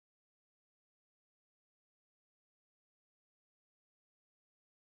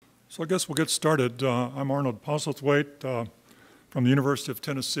So I guess we'll get started. I'm Arnold Postlethwaite from the University of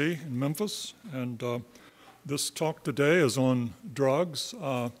Tennessee in Memphis, and this talk today is on drugs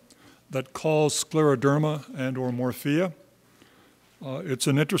that cause scleroderma and or morphea. It's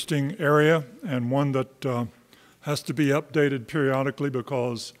an interesting area and one that has to be updated periodically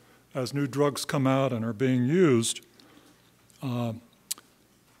because as new drugs come out and are being used, the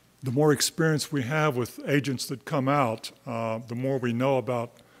more experience we have with agents that come out, the more we know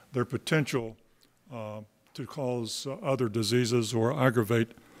about their potential to cause other diseases or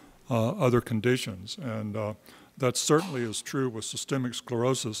aggravate other conditions. And that certainly is true with systemic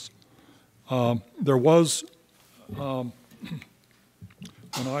sclerosis. There was, when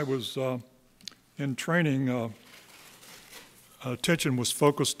I was in training, attention was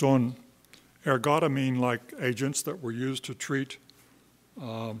focused on ergotamine-like agents that were used to treat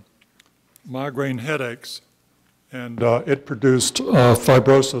migraine headaches. And it produced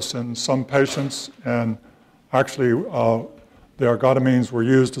fibrosis in some patients, and actually the ergotamines were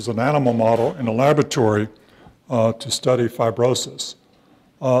used as an animal model in a laboratory to study fibrosis.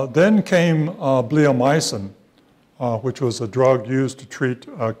 Then came bleomycin, which was a drug used to treat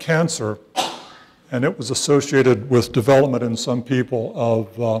cancer, and it was associated with development in some people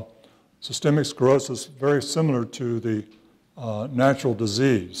of systemic sclerosis very similar to the natural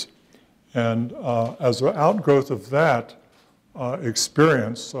disease. And as an outgrowth of that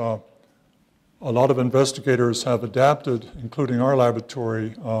experience, a lot of investigators have adapted, including our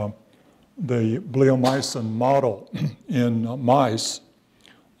laboratory, the bleomycin model in mice,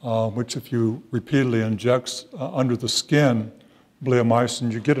 which if you repeatedly inject under the skin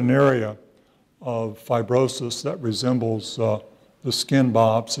bleomycin, you get an area of fibrosis that resembles the skin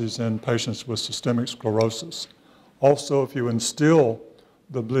biopsies in patients with systemic sclerosis. Also, if you instill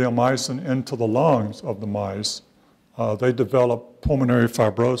the bleomycin into the lungs of the mice, they develop pulmonary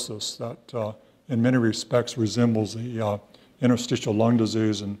fibrosis that in many respects resembles the interstitial lung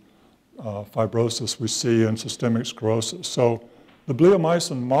disease and fibrosis we see in systemic sclerosis. So the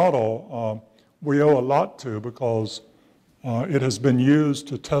bleomycin model we owe a lot to because it has been used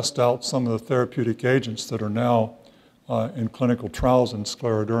to test out some of the therapeutic agents that are now in clinical trials in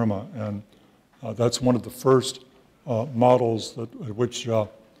scleroderma, and that's one of the first models at which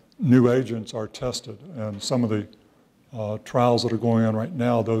new agents are tested. And some of the trials that are going on right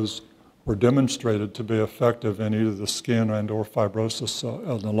now, those were demonstrated to be effective in either the skin and or fibrosis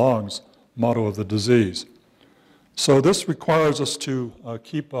in the lungs, model of the disease. So this requires us to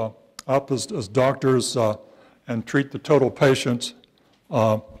keep up as doctors and treat the total patient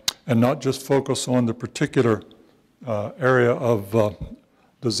and not just focus on the particular area of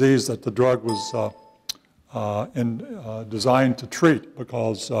disease that the drug was designed to treat,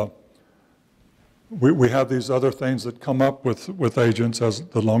 because we have these other things that come up with agents as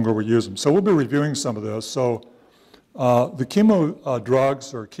the longer we use them. So we'll be reviewing some of this. So the chemo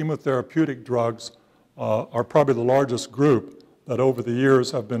drugs or chemotherapeutic drugs are probably the largest group that over the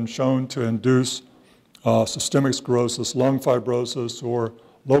years have been shown to induce systemic sclerosis, lung fibrosis, or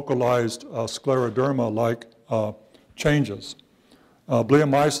localized scleroderma-like changes.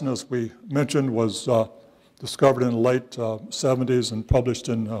 Bleomycin, as we mentioned, was discovered in the late 70s and published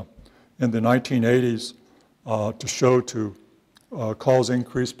in the 1980s to show to cause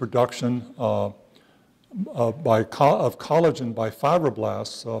increased production of collagen by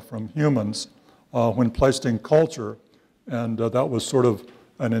fibroblasts from humans when placed in culture, and that was sort of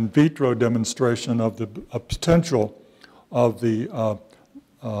an in vitro demonstration of the potential of it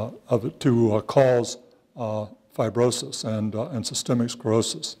to cause fibrosis and systemic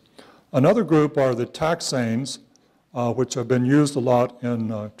sclerosis. Another group are the taxanes, which have been used a lot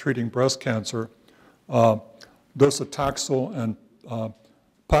in treating breast cancer. Docetaxel and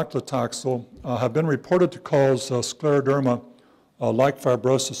paclitaxel have been reported to cause scleroderma-like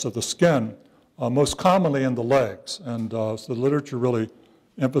fibrosis of the skin, most commonly in the legs. And so the literature really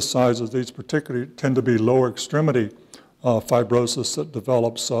emphasizes these particularly tend to be lower extremity fibrosis that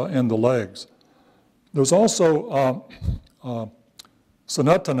develops in the legs. There's also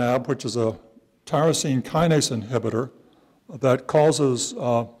sunitinib, which is a tyrosine kinase inhibitor that causes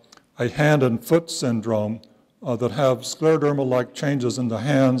a hand and foot syndrome that have scleroderma-like changes in the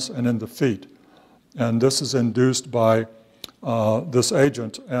hands and in the feet. And this is induced by this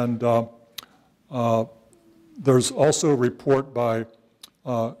agent. And there's also a report by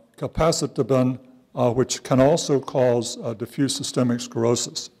capecitabine, which can also cause diffuse systemic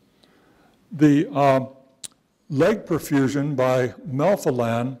sclerosis. The leg perfusion by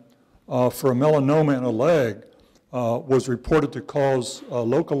melphalan for a melanoma in a leg was reported to cause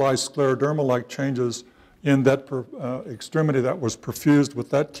localized scleroderma-like changes in that extremity that was perfused with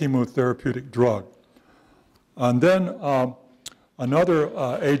that chemotherapeutic drug. And then another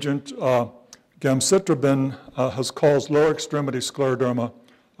agent, gemcitabine, has caused lower extremity scleroderma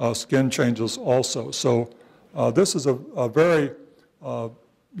skin changes also. So this is a very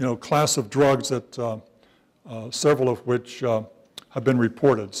class of drugs that several of which have been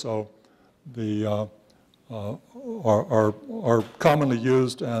reported. So the are commonly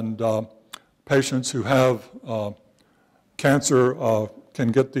used, and patients who have cancer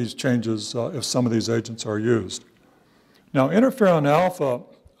can get these changes if some of these agents are used. Now, interferon alpha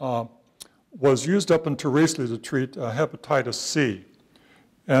was used up until recently to treat hepatitis C.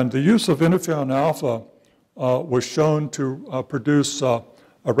 And the use of interferon alpha was shown to produce a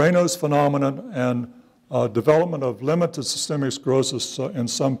Raynaud's phenomenon and development of limited systemic sclerosis in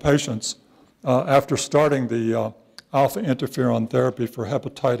some patients after starting the alpha interferon therapy for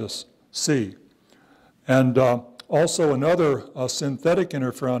hepatitis C. And also another synthetic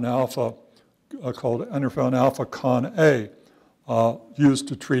interferon alpha called interferon alpha con A used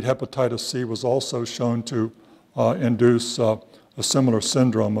to treat hepatitis C was also shown to induce a similar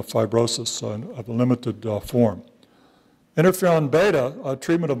syndrome of fibrosis of a limited form. Interferon beta,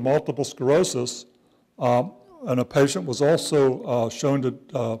 treatment of multiple sclerosis, and a patient was also shown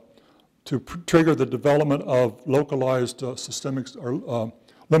to trigger the development of localized systemic or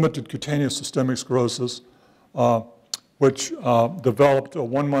limited cutaneous systemic sclerosis, which developed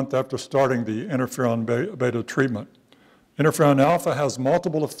 1 month after starting the interferon beta treatment. Interferon alpha has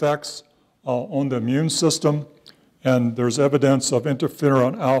multiple effects on the immune system, and there's evidence of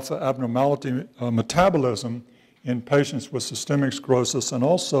interferon alpha abnormality metabolism in patients with systemic sclerosis and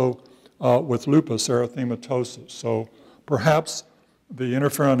also with lupus erythematosus. So perhaps the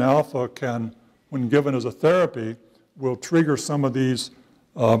interferon alpha can, when given as a therapy, will trigger some of these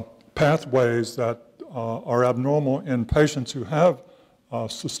pathways that are abnormal in patients who have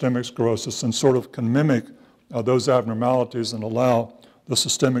systemic sclerosis and sort of can mimic those abnormalities and allow the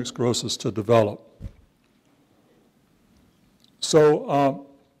systemic sclerosis to develop. So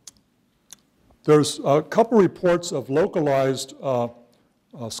there's a couple reports of localized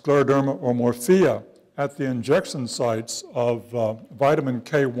scleroderma or morphea at the injection sites of vitamin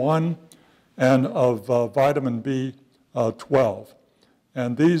K1 and of vitamin B12.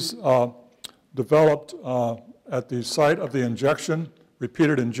 And these developed at the site of the injection,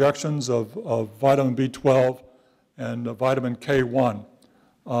 repeated injections of vitamin B12 and vitamin K1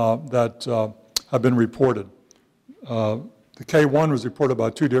 that have been reported. The K1 was reported by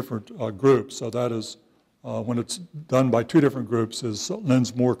 2 different groups, so that is, when it's done by 2 different groups,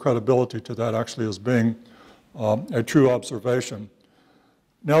 lends more credibility to that actually as being a true observation.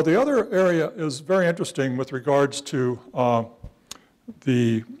 Now, the other area is very interesting with regards to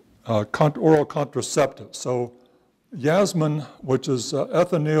the oral contraceptive. So Yasmin, which is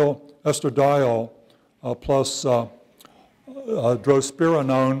ethinyl estradiol plus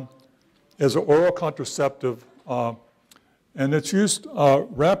drospirenone, is an oral contraceptive, and its use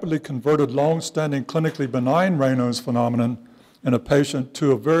rapidly converted long-standing clinically benign Raynaud's phenomenon in a patient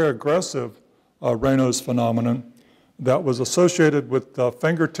to a very aggressive Raynaud's phenomenon that was associated with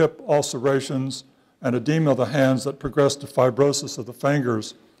fingertip ulcerations and edema of the hands that progressed to fibrosis of the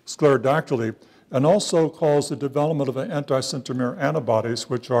fingers, sclerodactyly, and also caused the development of anti-centromere antibodies,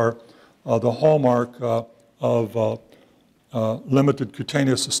 which are the hallmark of limited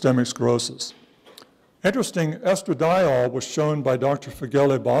cutaneous systemic sclerosis. Interesting, estradiol was shown by Dr.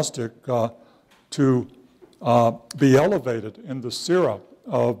 Figele-Bostic to be elevated in the sera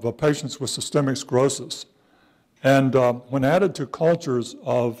of patients with systemic sclerosis. And when added to cultures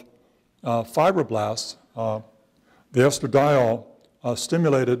of fibroblasts, the estradiol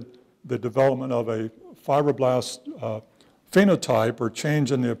stimulated the development of a fibroblast phenotype or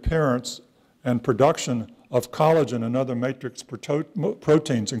change in the appearance and production of collagen and other matrix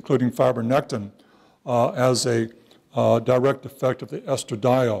proteins, including fibronectin, as a direct effect of the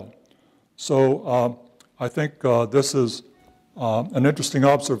estradiol. So I think this is an interesting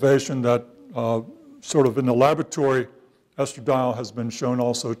observation that sort of in the laboratory, estradiol has been shown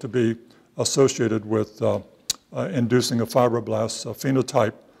also to be associated with inducing a fibroblast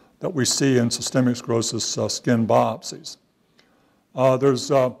phenotype that we see in systemic sclerosis skin biopsies.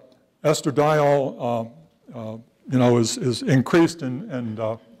 There's estradiol, is increased in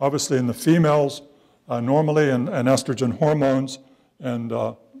obviously in the females normally, and estrogen hormones, and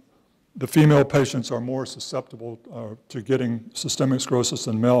the female patients are more susceptible to getting systemic sclerosis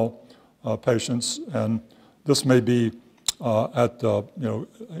than male patients, and this may be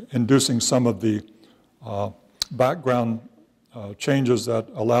inducing some of the background changes that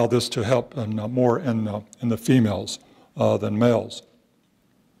allow this to help more in the females than males.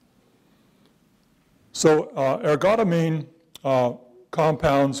 So ergotamine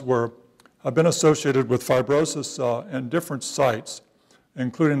compounds have been associated with fibrosis in different sites,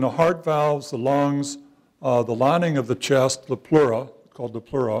 including the heart valves, the lungs, the lining of the chest, the pleura, called the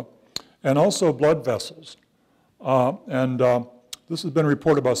pleura, and also blood vessels. This has been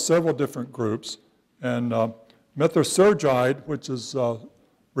reported by several different groups. And methotrexate, which is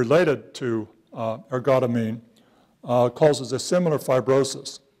related to ergotamine, causes a similar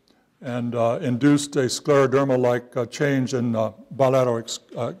fibrosis and induced a scleroderma-like change in bilateral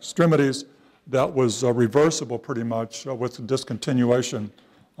extremities that was reversible pretty much with the discontinuation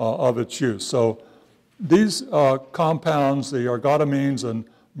of its use. So these compounds, the ergotamines and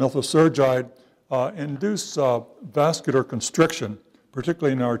methotrexate, induce vascular constriction,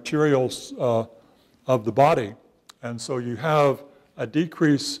 particularly in the arterioles of the body. And so you have a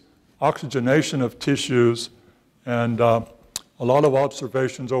decreased oxygenation of tissues, and a lot of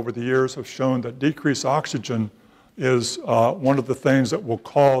observations over the years have shown that decreased oxygen is one of the things that will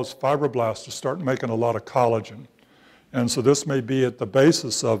cause fibroblasts to start making a lot of collagen. And so this may be at the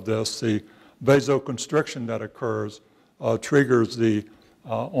basis of this. The vasoconstriction that occurs triggers the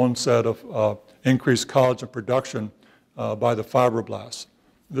onset of increased collagen production by the fibroblasts.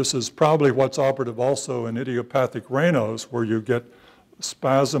 This is probably what's operative also in idiopathic Raynaud's, where you get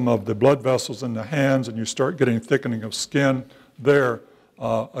spasm of the blood vessels in the hands and you start getting thickening of skin there.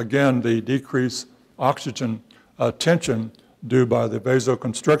 Again, the decreased oxygen tension due by the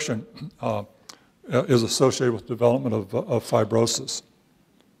vasoconstriction is associated with development of fibrosis.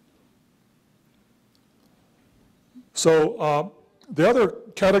 So the other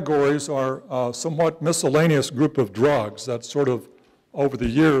categories are somewhat miscellaneous group of drugs that sort of over the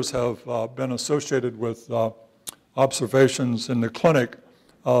years have been associated with observations in the clinic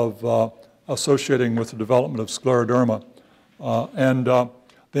of associating with the development of scleroderma. The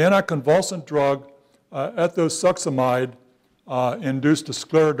anticonvulsant drug ethosuximide induced a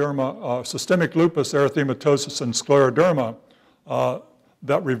scleroderma, systemic lupus erythematosus and scleroderma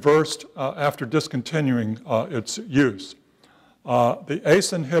that reversed after discontinuing its use. The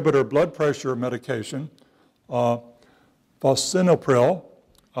ACE inhibitor blood pressure medication, fosinopril,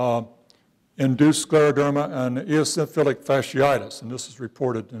 induced scleroderma and eosinophilic fasciitis, and this is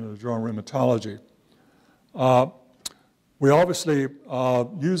reported in the Journal of Rheumatology. We obviously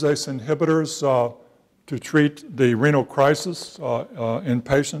use ACE inhibitors to treat the renal crisis in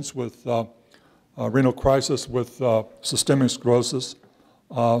patients with renal crisis with systemic sclerosis.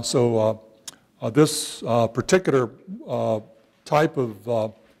 This particular type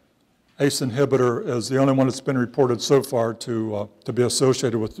of ACE inhibitor is the only one that's been reported so far to be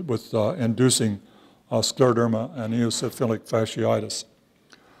associated with inducing scleroderma and eosinophilic fasciitis.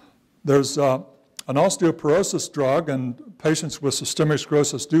 There's an osteoporosis drug, and patients with systemic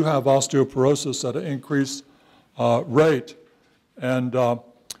sclerosis do have osteoporosis at an increased rate. And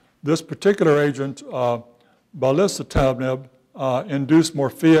this particular agent, balicitabine, induced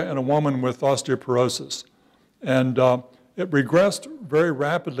Morphea in a woman with osteoporosis. And it regressed very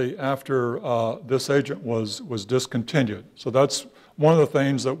rapidly after this agent was discontinued. So that's one of the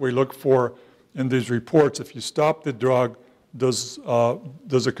things that we look for in these reports. If you stop the drug, does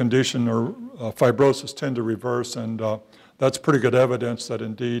a condition or fibrosis tend to reverse? And that's pretty good evidence that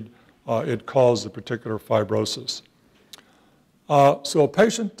indeed it caused a particular fibrosis. So a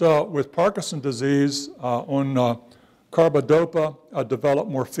patient with Parkinson's disease on carbidopa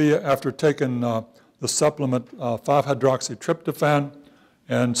developed Morphea after taking the supplement 5-hydroxytryptophan.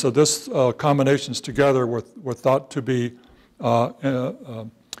 And so this combinations together were thought to be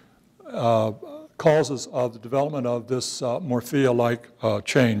causes of the development of this Morphea-like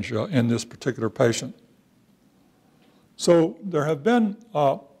change in this particular patient. So there have been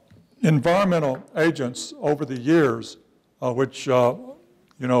environmental agents over the years which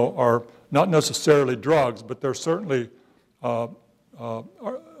are not necessarily drugs, but they're certainly are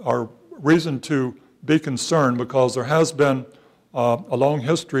reason to be concerned, because there has been a long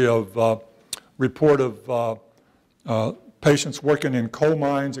history of report of patients working in coal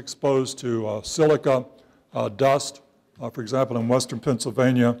mines exposed to silica, dust. For example, in western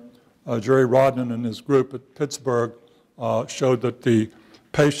Pennsylvania, Jerry Rodnan and his group at Pittsburgh showed that the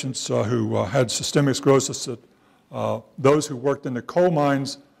patients who had systemic sclerosis, those who worked in the coal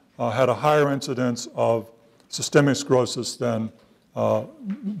mines had a higher incidence of systemic sclerosis than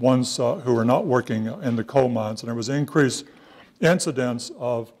ones who were not working in the coal mines. And there was increased incidence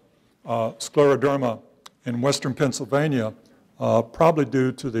of scleroderma in western Pennsylvania, probably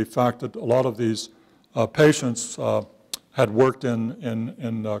due to the fact that a lot of these patients had worked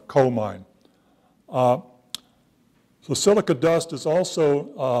in coal mine. So silica dust is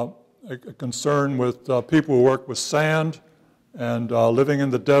also a concern with people who work with sand and living in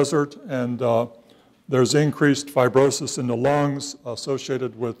the desert, and there's increased fibrosis in the lungs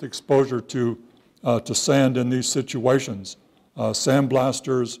associated with exposure to sand in these situations.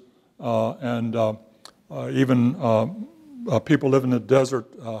 Sandblasters and even people living in the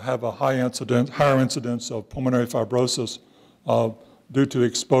desert have a higher incidence of pulmonary fibrosis due to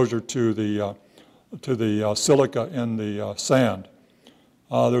exposure to the silica in the sand.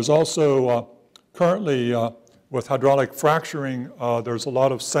 There's also currently with hydraulic fracturing, there's a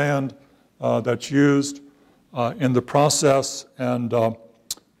lot of sand that's used in the process, and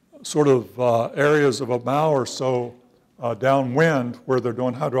sort of areas of a mile or so downwind where they're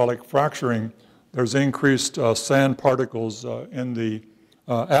doing hydraulic fracturing, there's increased sand particles in the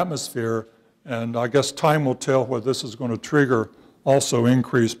atmosphere, and I guess time will tell whether this is going to trigger also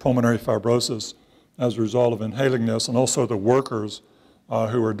increased pulmonary fibrosis as a result of inhaling this, and also the workers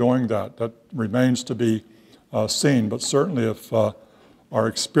who are doing that. That remains to be seen, but certainly if our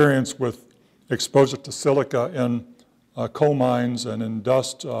experience with exposure to silica in coal mines and in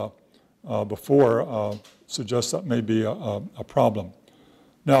dust before suggests that may be a problem.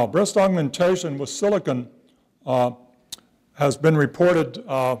 Now, breast augmentation with silicon has been reported,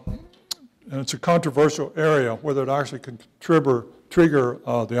 and it's a controversial area, whether it actually can trigger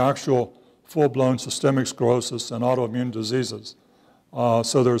the actual full-blown systemic sclerosis and autoimmune diseases.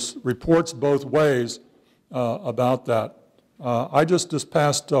 So there's reports both ways about that. I just this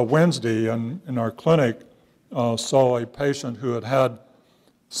past Wednesday in our clinic saw a patient who had had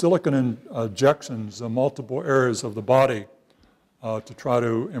silicon injections in multiple areas of the body to try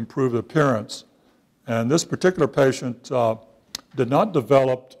to improve appearance. And this particular patient did not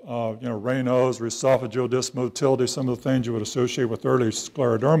develop Raynaud's or esophageal dysmotility, some of the things you would associate with early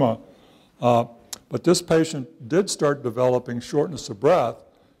scleroderma. But this patient did start developing shortness of breath,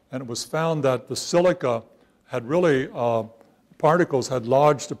 and it was found that the silica had really, particles had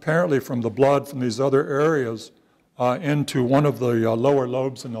lodged apparently from the blood from these other areas into one of the lower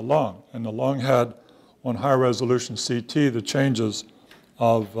lobes in the lung. And the lung had, on high resolution CT, the changes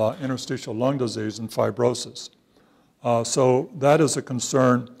of interstitial lung disease and fibrosis. So that is a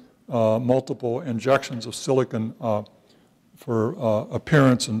concern. Multiple injections of silicon for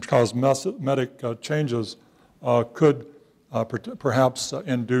appearance and cosmetic changes could perhaps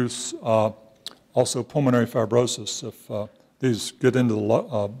induce also pulmonary fibrosis if these get into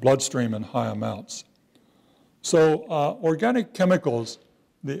the bloodstream in high amounts. So organic chemicals,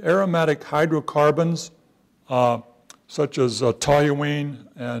 the aromatic hydrocarbons such as toluene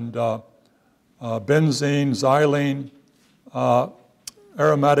and benzene, xylene,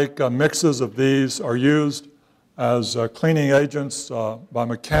 aromatic mixes of these are used as cleaning agents by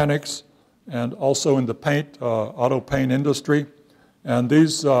mechanics and also in the paint, auto paint industry. And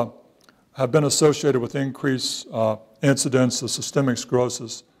these have been associated with increased incidence of systemic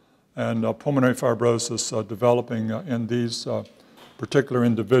sclerosis and pulmonary fibrosis developing in these particular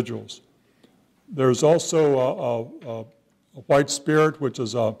individuals. There's also a white spirit, which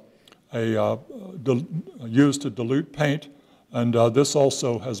is used to dilute paint, and this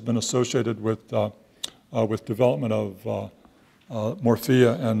also has been associated with development of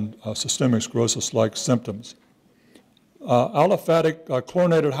morphea and systemic sclerosis-like symptoms. Aliphatic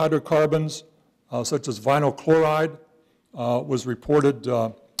chlorinated hydrocarbons, such as vinyl chloride, was reported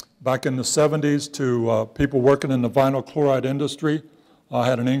back in the 70s to people working in the vinyl chloride industry,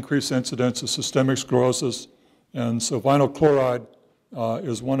 had an increased incidence of systemic sclerosis. And so vinyl chloride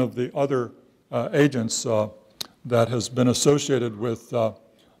is one of the other agents that has been associated with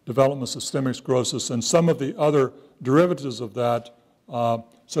development of systemic sclerosis, and some of the other derivatives of that,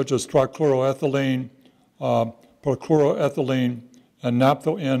 such as trichloroethylene, perchloroethylene, and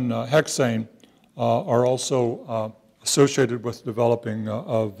naphthalene hexane, are also associated with developing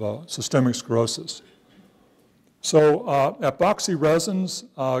of systemic sclerosis. So epoxy resins,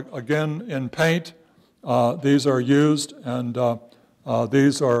 again in paint, these are used, and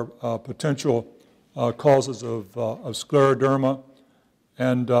these are potential causes of scleroderma.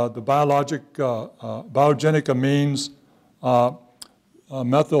 And the biogenic amines,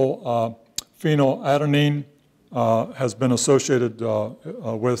 methylphenyladenine, has been associated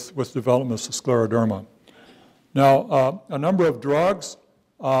with development of scleroderma. Now, a number of drugs.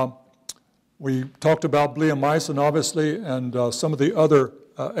 We talked about bleomycin, obviously, and some of the other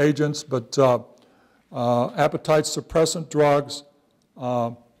agents, but appetite suppressant drugs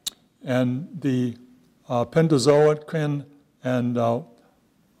and the pendizoitin and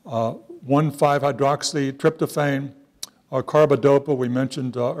 1,5-hydroxytryptophan carbidopa we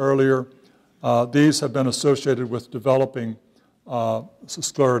mentioned earlier. These have been associated with developing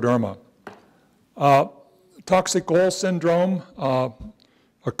scleroderma. Toxic oil syndrome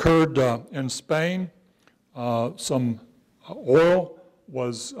occurred in Spain. Some oil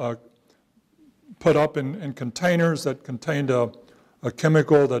was put up in containers that contained a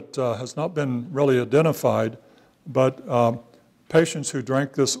chemical that has not been really identified, but patients who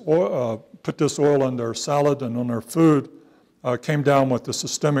drank this oil, put this oil in their salad and on their food, came down with the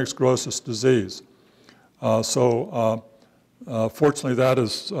systemic sclerosis disease. Fortunately, that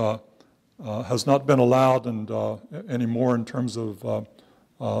has not been allowed anymore in terms of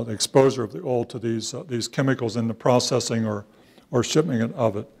the exposure of the oil to these chemicals in the processing or shipment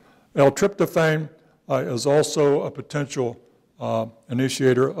of it. L-tryptophan is also a potential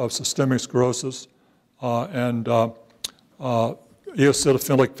initiator of systemic sclerosis, and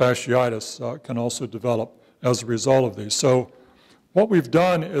eosinophilic fasciitis can also develop as a result of these. So what we've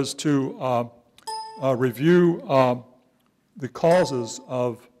done is to review the causes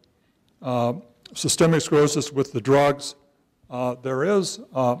of systemic sclerosis with the drugs. There is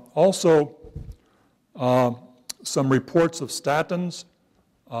also some reports of statins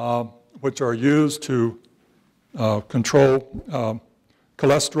which are used to control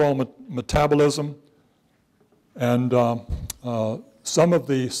cholesterol metabolism, and some of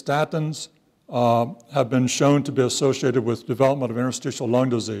the statins have been shown to be associated with development of interstitial lung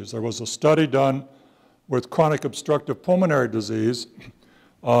disease. There was a study done with chronic obstructive pulmonary disease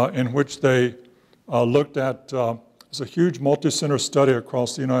in which they looked at, it's a huge multi-center study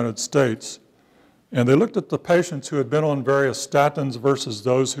across the United States, and they looked at the patients who had been on various statins versus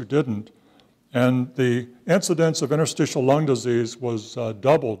those who didn't, and the incidence of interstitial lung disease was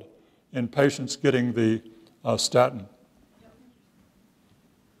doubled in patients getting the statin.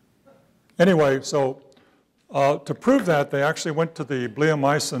 Anyway, so to prove that, they actually went to the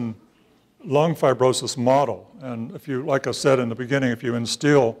bleomycin lung fibrosis model. And if you, like I said in the beginning, if you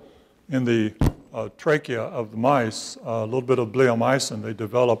instill in the trachea of the mice a little bit of bleomycin, they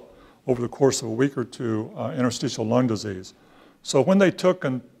develop over the course of a week or two interstitial lung disease. So when they took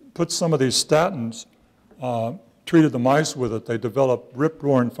and put some of these statins, treated the mice with it, they developed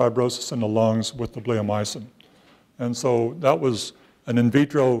rip-roaring fibrosis in the lungs with the bleomycin. And so that was an in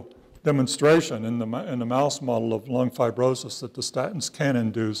vitro demonstration in the mouse model of lung fibrosis that the statins can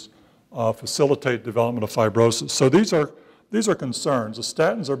induce, facilitate development of fibrosis. So these are concerns. The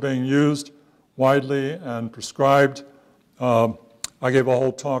statins are being used widely and prescribed. I gave a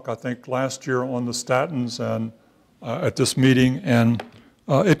whole talk, I think, last year on the statins and at this meeting, and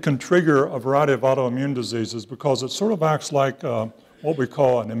it can trigger a variety of autoimmune diseases because it sort of acts like what we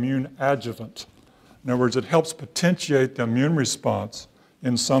call an immune adjuvant. In other words, it helps potentiate the immune response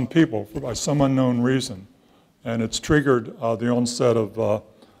in some people by some unknown reason. And it's triggered the onset of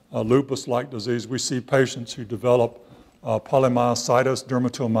lupus-like disease. We see patients who develop polymyositis,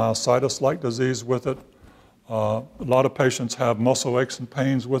 dermatomyositis-like disease with it. A lot of patients have muscle aches and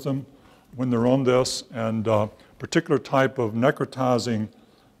pains with them when they're on this, and a particular type of necrotizing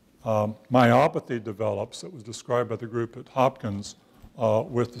myopathy develops that was described by the group at Hopkins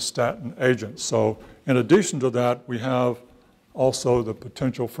with the statin agents. So in addition to that, we have also the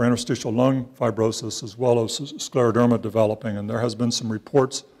potential for interstitial lung fibrosis as well as scleroderma developing, and there has been some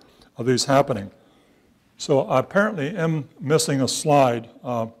reports of these happening. So I apparently am missing a slide.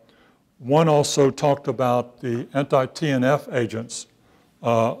 One also talked about the anti-TNF agents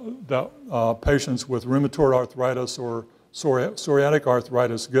that patients with rheumatoid arthritis or psoriatic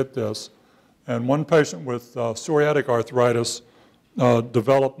arthritis get this. And one patient with psoriatic arthritis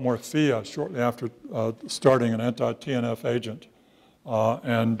developed Morphea shortly after starting an anti-TNF agent.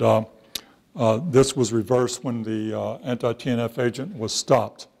 This was reversed when the anti-TNF agent was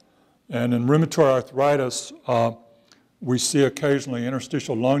stopped. And in rheumatoid arthritis, we see occasionally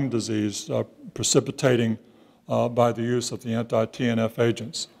interstitial lung disease precipitating by the use of the anti-TNF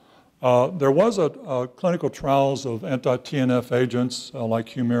agents. There was a clinical trials of anti-TNF agents like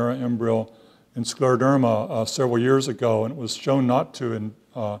Humira, Enbrel, in scleroderma several years ago, and it was shown not to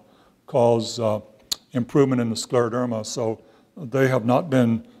cause improvement in the scleroderma, so they have not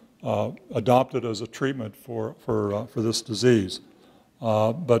been adopted as a treatment for this disease.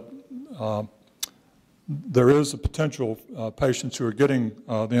 But there is a potential patients who are getting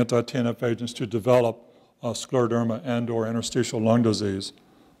the anti-TNF agents to develop scleroderma and or interstitial lung disease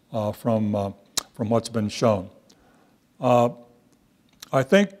from what's been shown. I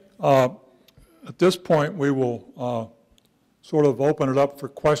think at this point we will sort of open it up for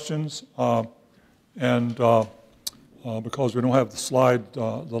questions, and because we don't have the slide,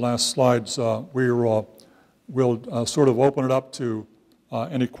 the last slides, we will we'll sort of open it up to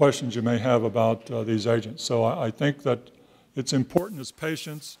any questions you may have about these agents. So I think that it's important as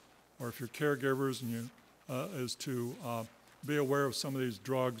patients, or if you're caregivers, and is to be aware of some of these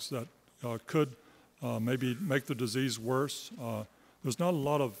drugs that could maybe make the disease worse. There's not a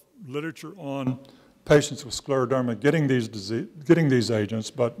lot of literature on patients with scleroderma getting these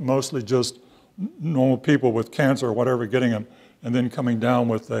agents, but mostly just normal people with cancer or whatever getting them, and then coming down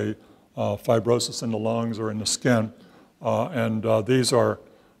with a fibrosis in the lungs or in the skin. These are,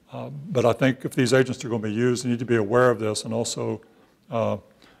 but I think if these agents are going to be used, you need to be aware of this. And also,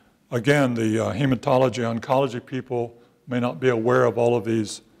 again, the hematology, oncology people may not be aware of all of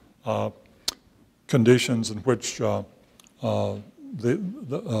these conditions in which the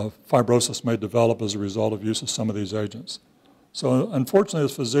fibrosis may develop as a result of use of some of these agents. So unfortunately,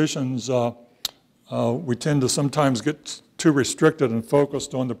 as physicians, we tend to sometimes get too restricted and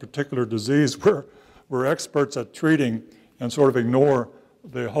focused on the particular disease where we're experts at treating and sort of ignore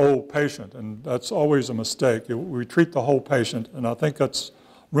the whole patient, and that's always a mistake. We treat the whole patient, and I think that's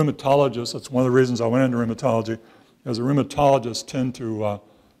rheumatologists, that's one of the reasons I went into rheumatology, as a rheumatologist tend to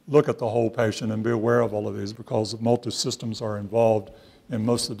look at the whole patient and be aware of all of these because multi-systems are involved in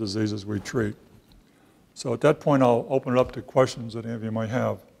most of the diseases we treat. So at that point, I'll open it up to questions that any of you might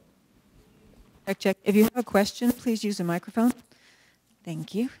have. Check. If you have a question, please use the microphone.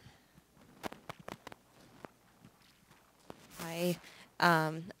 Thank you. Hi.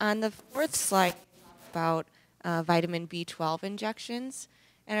 On the fourth slide about vitamin B12 injections,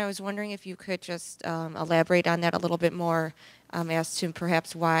 and I was wondering if you could just elaborate on that a little bit more as to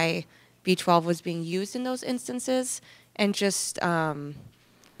perhaps why B12 was being used in those instances, and just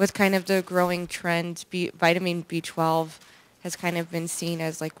with kind of the growing trend, vitamin B12 has kind of been seen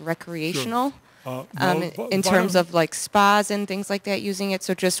as like recreational. Sure. In terms of like spas and things like that using it.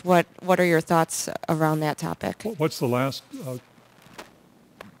 So just what are your thoughts around that topic? What's the last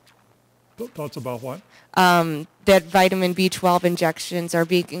thoughts about what? That vitamin B12 injections are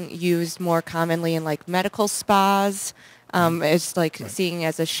being used more commonly in like medical spas. It's like seeing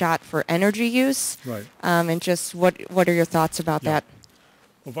as a shot for energy use. Right. And just what are your thoughts about that?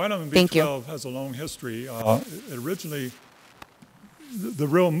 Well, vitamin B12 has a long history. It originally, the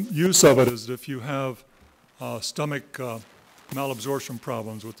real use of it is if you have stomach malabsorption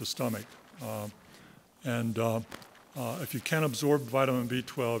problems with the stomach. If you can't absorb vitamin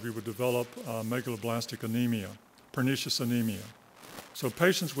B12, you would develop megaloblastic anemia, pernicious anemia. So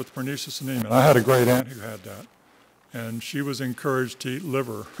patients with pernicious anemia, I had a great aunt who had that, and she was encouraged to eat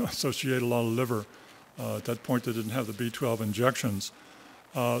liver, so she ate a lot of liver. At that point, they didn't have the B12 injections.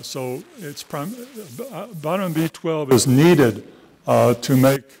 So vitamin B12 is needed to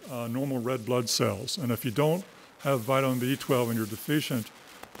make normal red blood cells. And if you don't have vitamin B12 and you're deficient,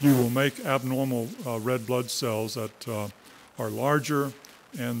 you will make abnormal red blood cells that are larger,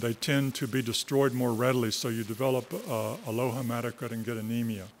 and they tend to be destroyed more readily, so you develop a low hematocrit and get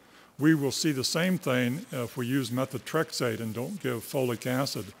anemia. We will see the same thing if we use methotrexate and don't give folic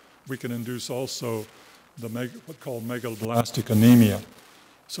acid. We can induce also what's called megaloblastic anemia.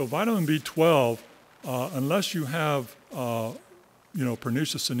 So vitamin B12, unless you have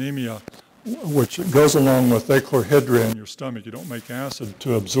pernicious anemia, which goes along with achlorhydria in your stomach, you don't make acid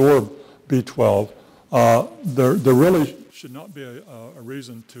to absorb B12, there really should not be a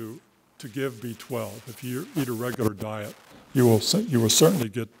reason to give B12. If you eat a regular diet, you will certainly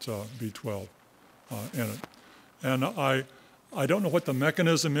get B12 in it. And I don't know what the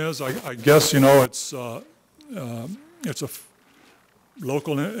mechanism is. I guess it's a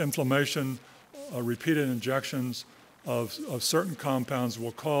local inflammation, repeated injections of certain compounds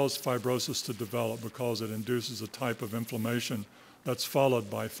will cause fibrosis to develop because it induces a type of inflammation that's followed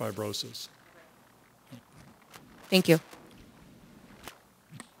by fibrosis. Thank you.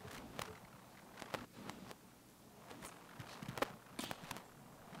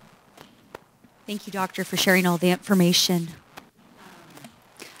 Thank you, doctor, for sharing all the information.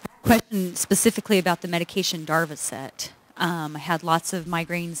 Question specifically about the medication Darvocet. I had lots of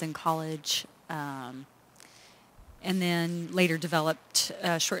migraines in college, and then later developed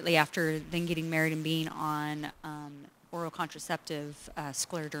shortly after then getting married and being on oral contraceptive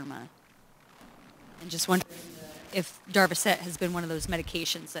scleroderma. And just wondering if Darvocet has been one of those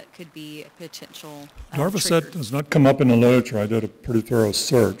medications that could be a potential Darvocet has not come up in the literature. I did a pretty thorough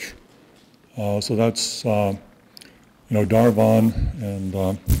search. So that's, Darvon, and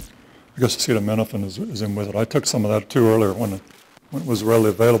I guess acetaminophen is in with it. I took some of that too earlier when it was readily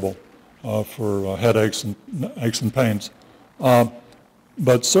available for headaches and aches and pains.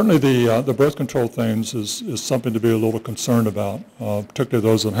 But certainly the birth control things is something to be a little concerned about, particularly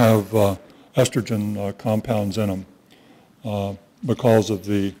those that have estrogen compounds in them because of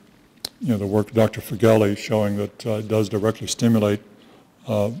the work of Dr. Fugeli showing that it does directly stimulate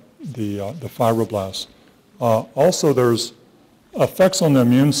the fibroblasts. Also, there's effects on the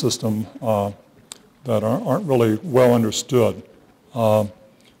immune system that aren't really well understood. And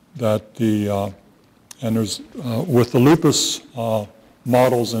there's with the lupus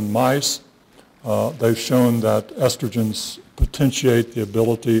models in mice, they've shown that estrogens potentiate the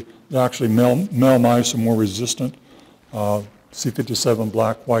ability. Actually, male mice are more resistant. C57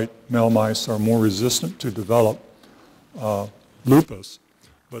 black-white male mice are more resistant to develop lupus.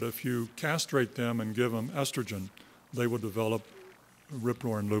 But if you castrate them and give them estrogen, they will develop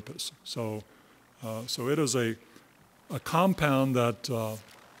rip-roaring lupus. So it is a compound that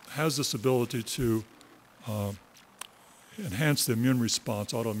has this ability to enhance the immune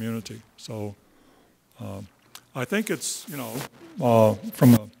response, autoimmunity. So I think it's,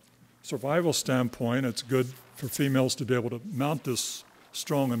 from a survival standpoint, it's good for females to be able to mount this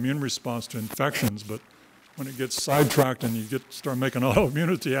strong immune response to infections, but when it gets sidetracked and you start making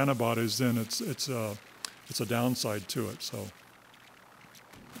autoimmunity antibodies, then it's a downside to it. So,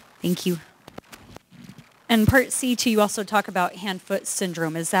 thank you. And part C2, you also talk about hand-foot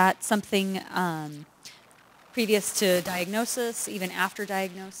syndrome. Is that something previous to diagnosis, even after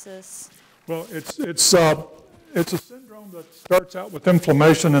diagnosis? Well, it's a syndrome that starts out with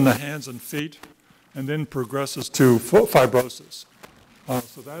inflammation in the hands and feet, and then progresses to foot fibrosis.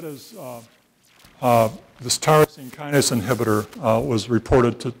 So that is this tyrosine kinase inhibitor was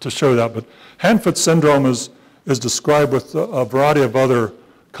reported to show that. But hand-foot syndrome is described with a variety of other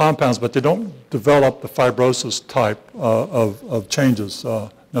compounds, but they don't develop the fibrosis type of changes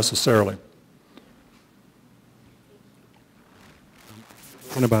necessarily.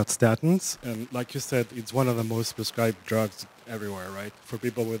 About statins, and like you said, it's one of the most prescribed drugs everywhere, right? For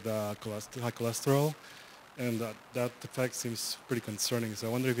people with high cholesterol, and that effect seems pretty concerning. So I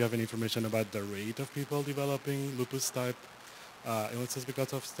wonder if you have any information about the rate of people developing lupus-type illnesses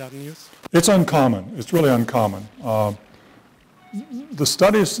because of statin use? It's uncommon. It's really uncommon. The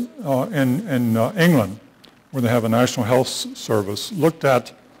studies in England, where they have a National Health Service, looked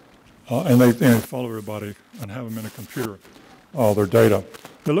at, and they follow everybody and have them in a computer, their data.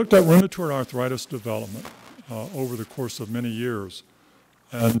 They looked at rheumatoid arthritis development over the course of many years.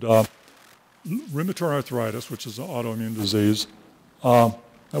 And rheumatoid arthritis, which is an autoimmune disease that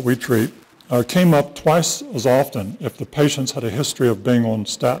we treat, came up twice as often if the patients had a history of being on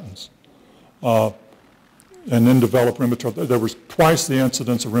statins and then developed rheumatoid. There was twice the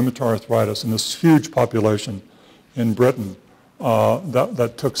incidence of rheumatoid arthritis in this huge population in Britain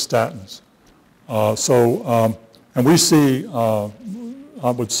that took statins. And we see, I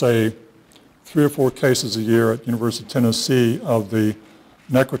would say, 3 or 4 cases a year at University of Tennessee of the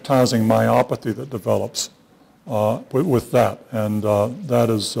necrotizing myopathy that develops with that, and that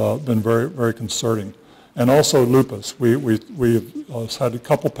has been very, very concerning. And also lupus. We've had a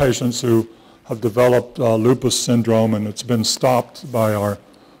couple patients who have developed lupus syndrome, and it's been stopped by our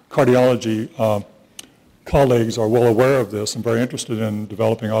cardiology colleagues are well aware of this and very interested in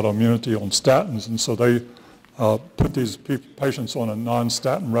developing autoimmunity on statins, and so they put these patients on a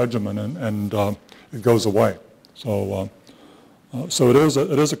non-statin regimen, and it goes away. So it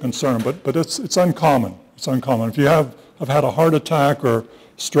is a concern, but it's uncommon. It's uncommon. If you have had a heart attack or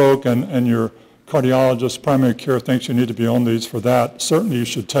stroke, and your cardiologist, primary care, thinks you need to be on these for that, certainly you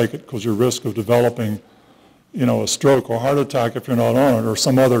should take it, because your risk of developing, a stroke or heart attack if you're not on it, or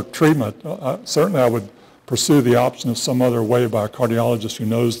some other treatment, certainly I would pursue the option of some other way by a cardiologist who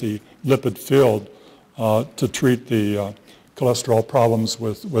knows the lipid field to treat the cholesterol problems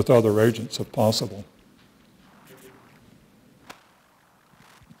with other agents if possible.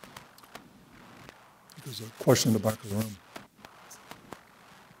 There's a question in the back of the room.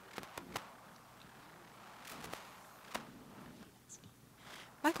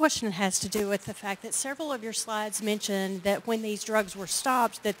 My question has to do with the fact that several of your slides mentioned that when these drugs were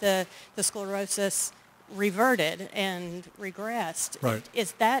stopped, that the sclerosis reverted and regressed. Right.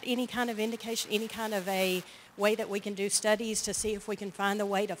 Is that any kind of indication, any kind of a way that we can do studies to see if we can find a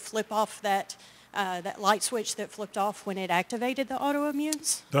way to flip off that light switch that flipped off when it activated the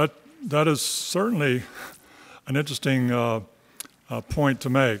autoimmunes? That is certainly an interesting point to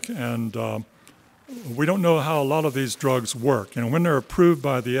make, and we don't know how a lot of these drugs work. When they're approved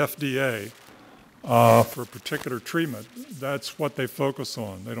by the FDA for a particular treatment, that's what they focus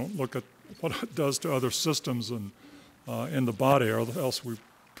on. They don't look at what it does to other systems in the body, or else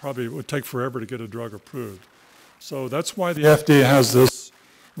it would take forever to get a drug approved. So that's why the FDA has this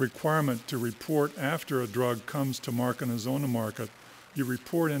requirement to report after a drug comes to market and is on the market you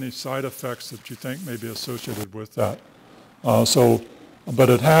report any side effects that you think may be associated with that. But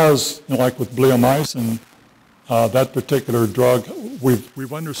it has, like with bleomycin, that particular drug,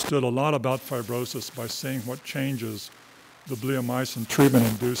 we've understood a lot about fibrosis by seeing what changes the bleomycin treatment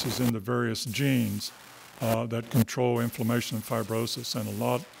induces in the various genes that control inflammation and fibrosis, and a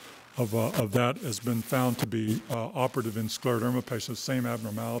lot of that has been found to be operative in scleroderma patients, same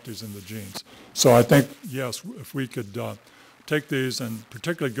abnormalities in the genes. So I think, yes, if we could take these and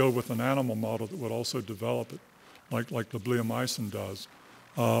particularly go with an animal model that would also develop it, like the bleomycin does,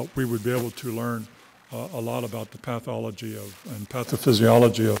 we would be able to learn a lot about the pathology and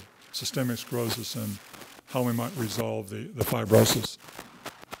pathophysiology of systemic sclerosis and how we might resolve the fibrosis.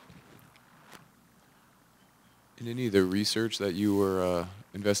 In any of the research that you were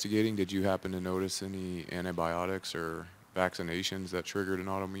investigating, did you happen to notice any antibiotics or vaccinations that triggered an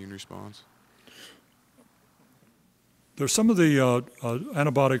autoimmune response? There's some of the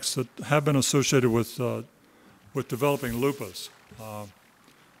antibiotics that have been associated with developing lupus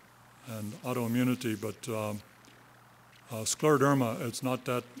and autoimmunity, but scleroderma, it's not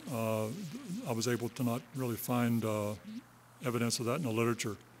that, I was able to not really find evidence of that in the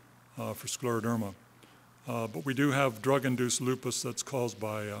literature for scleroderma. But we do have drug-induced lupus that's caused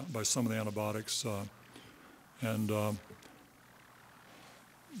by some of the antibiotics. The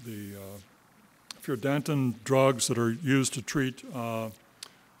furdantin drugs that are used to treat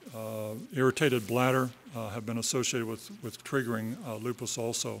irritated bladder have been associated with triggering lupus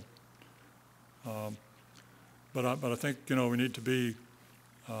also. But I think, we need to be,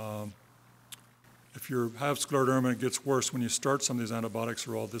 if you have scleroderma, it gets worse when you start some of these antibiotics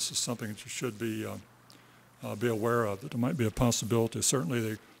or all, this is something that you should be aware of, that there might be a possibility.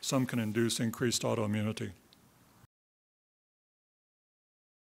 Certainly some can induce increased autoimmunity.